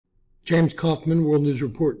James Kaufman, World News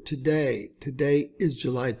Report today. Today is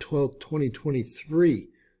July 12th, 2023,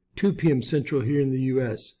 2 p.m. Central here in the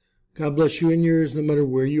U.S. God bless you and yours no matter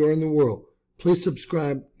where you are in the world. Please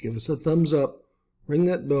subscribe, give us a thumbs up, ring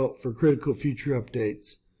that bell for critical future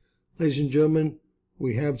updates. Ladies and gentlemen,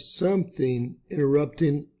 we have something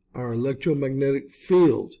interrupting our electromagnetic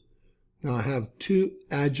field. Now I have 2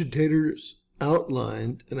 agitators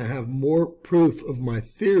outlined, and I have more proof of my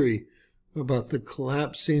theory about the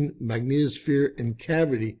collapsing magnetosphere and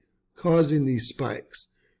cavity causing these spikes.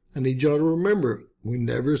 I need y'all to remember, we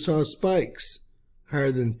never saw spikes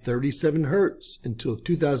higher than 37 hertz until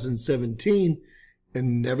 2017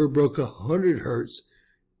 and never broke 100 hertz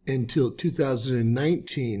until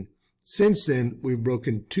 2019. Since then, we've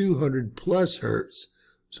broken 200 plus hertz.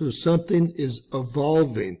 So something is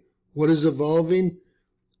evolving. What is evolving?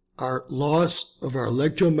 Our loss of our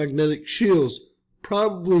electromagnetic shields,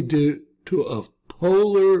 probably due to a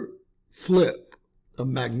polar flip, a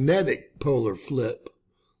magnetic polar flip.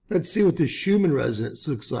 Let's see what the Shumann resonance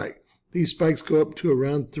looks like. These spikes go up to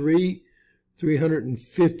around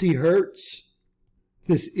 350 hertz.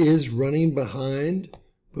 This is running behind,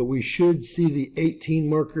 but we should see the 18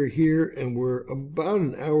 marker here, and we're about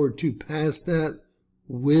an hour or two past that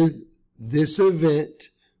with this event.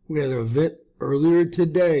 We had an event earlier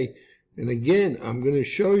today, and again, I'm going to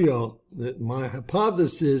show y'all that my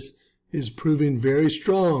hypothesis is proving very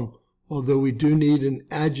strong, although we do need an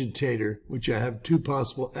agitator, which I have 2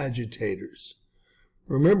 possible agitators.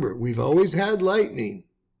 Remember, we've always had lightning,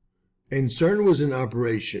 and CERN was in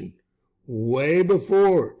operation way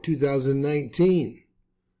before 2019.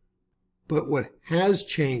 But what has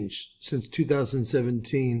changed since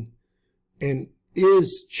 2017 and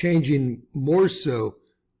is changing more so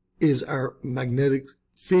is our magnetic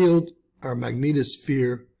field, our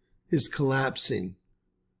magnetosphere is collapsing.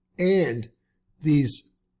 And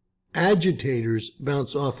these agitators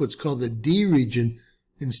bounce off what's called the D region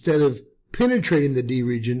instead of penetrating the D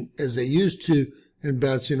region as they used to and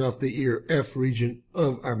bouncing off the E or F region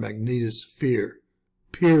of our magnetosphere,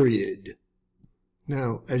 period.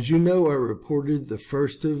 Now, as you know, I reported the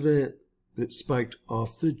first event that spiked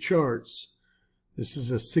off the charts. This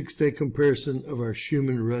is a 6-day comparison of our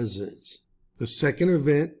Shumann resonance. The second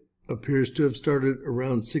event appears to have started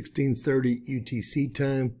around 1630 UTC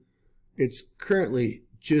time. It's currently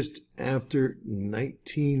just after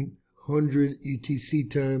 1900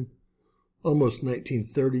 UTC time, almost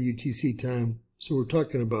 1930 UTC time. So we're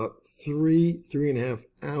talking about 3.5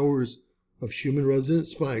 hours of Shumann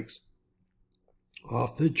resonance spikes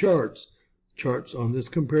off the charts on this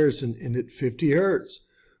comparison, and at 50 hertz.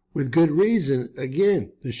 With good reason.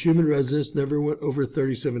 Again, the Shumann resonance never went over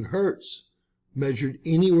 37 hertz, measured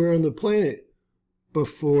anywhere on the planet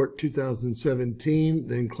before 2017,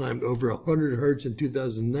 then climbed over 100 hertz in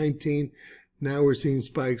 2019. Now we're seeing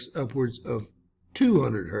spikes upwards of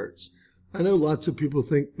 200 hertz. I know lots of people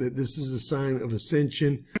think that this is a sign of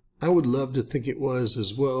ascension. I would love to think it was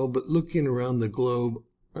as well, but looking around the globe,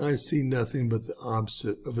 I see nothing but the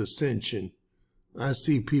opposite of ascension. I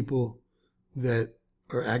see people that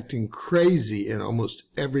are acting crazy in almost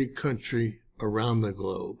every country around the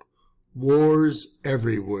globe. Wars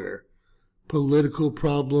everywhere. Political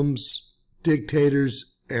problems,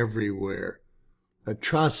 dictators everywhere.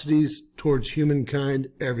 Atrocities towards humankind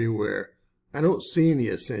everywhere. I don't see any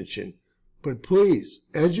ascension. But please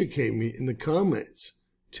educate me in the comments.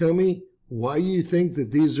 Tell me why you think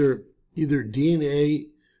that these are either DNA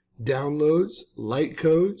downloads, light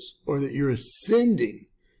codes, or that you're ascending.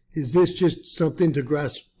 Is this just something to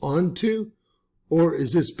grasp onto, or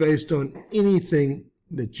is this based on anything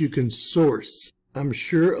that you can source? I'm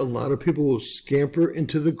sure a lot of people will scamper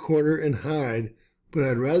into the corner and hide, but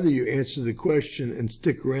I'd rather you answer the question and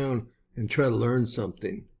stick around and try to learn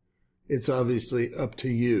something. It's obviously up to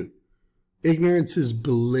you. Ignorance is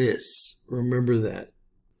bliss. Remember that.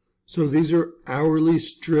 So these are hourly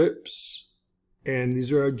strips, and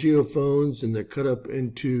these are our geophones, and they're cut up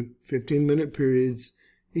into 15-minute periods.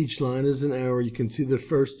 Each line is an hour. You can see the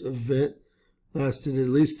first event lasted at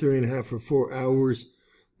least 3.5 or 4 hours.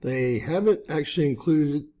 They haven't actually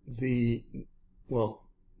included the,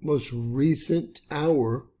 most recent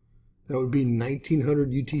hour. That would be 1900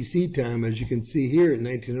 UTC time, as you can see here at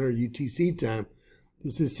 1900 UTC time.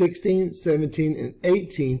 This is 16, 17, and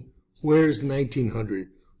 18. Where's 1900?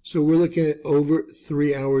 So we're looking at over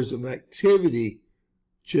 3 hours of activity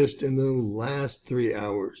just in the last 3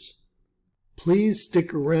 hours. Please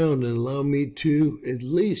stick around and allow me to at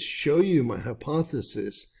least show you my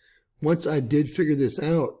hypothesis. Once I did figure this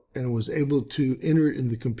out and was able to enter it in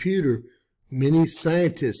the computer, many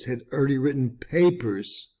scientists had already written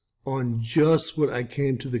papers on just what I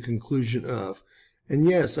came to the conclusion of. And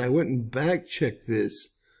yes, I went and back-checked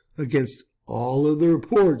this against all of the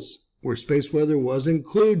reports where space weather was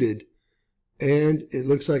included, and it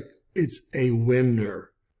looks like it's a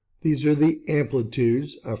winner. These are the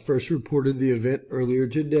amplitudes. I first reported the event earlier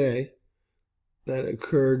today that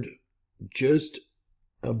occurred just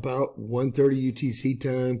about 1:30 UTC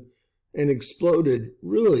time and exploded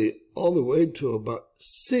really all the way to about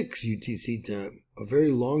 6 UTC time. A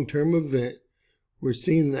very long-term event. We're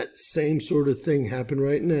seeing that same sort of thing happen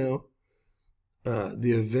right now.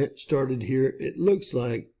 The event started here, it looks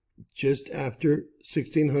like, just after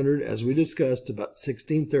 1600, as we discussed, about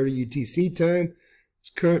 1630 UTC time. It's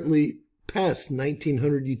currently past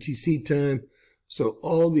 1900 UTC time, so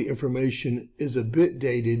all the information is a bit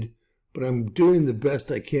dated, but I'm doing the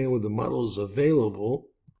best I can with the models available.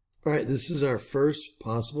 All right, this is our first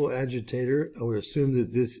possible agitator. I would assume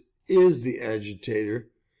that this is the agitator.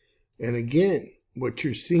 And again, what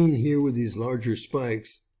you're seeing here with these larger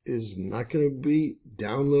spikes is not going to be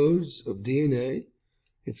downloads of DNA.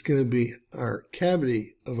 It's going to be our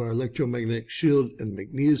cavity of our electromagnetic shield and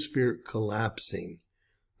magnetosphere collapsing.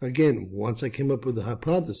 Again, once I came up with the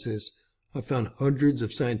hypothesis, I found hundreds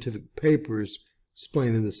of scientific papers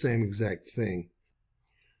explaining the same exact thing.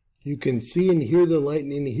 You can see and hear the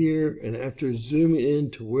lightning here, and after zooming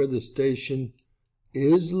in to where the station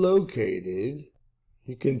is located,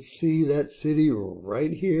 you can see that city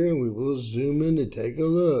right here, and we will zoom in to take a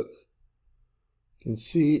look. You can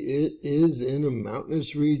see it is in a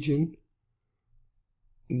mountainous region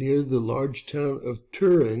near the large town of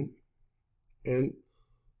Turin and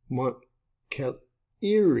Montcaleri.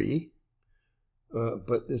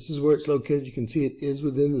 But this is where it's located. You can see it is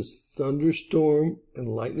within this thunderstorm and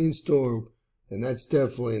lightning storm, and that's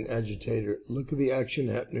definitely an agitator. Look at the action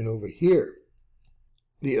happening over here.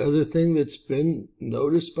 The other thing that's been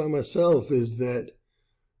noticed by myself is that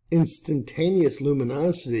instantaneous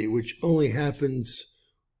luminosity, which only happens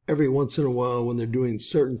every once in a while when they're doing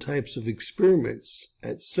certain types of experiments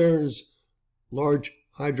at CERN's Large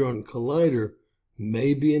Hadron Collider,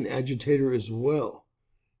 may be an agitator as well.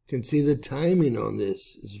 You can see the timing on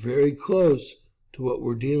this is very close to what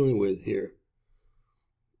we're dealing with here.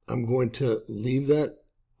 I'm going to leave that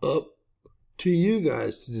up to you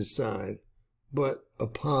guys to decide, but a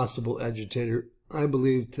possible agitator, I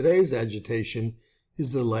believe today's agitation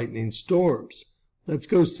is the lightning storms. Let's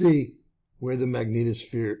go see where the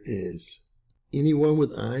magnetosphere is. Anyone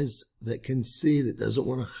with eyes that can see, that doesn't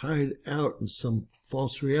want to hide out in some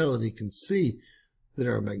false reality, can see that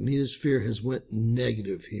our magnetosphere has went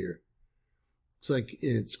negative here. It's like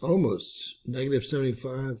it's almost negative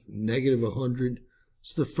 75, negative 100.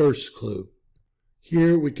 It's the first clue.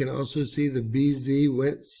 Here we can also see the BZ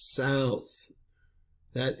went south.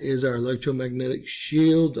 That is our electromagnetic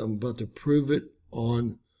shield. I'm about to prove it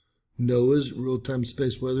on NOAA's real-time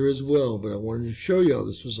space weather as well, but I wanted to show y'all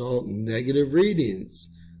this was all negative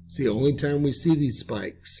readings. It's the only time we see these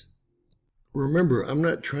spikes. Remember, I'm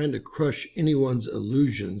not trying to crush anyone's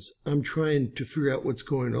illusions. I'm trying to figure out what's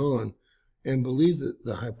going on and believe that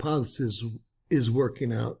the hypothesis is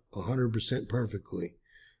working out 100% perfectly.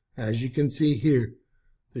 As you can see here,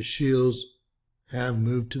 the shields have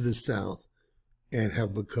moved to the south and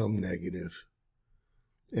have become negative.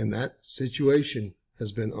 And that situation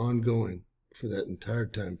has been ongoing for that entire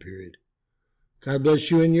time period. God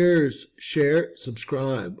bless you and yours. Share,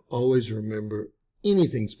 subscribe. Always remember,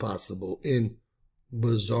 anything's possible in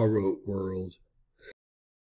Bizarro World.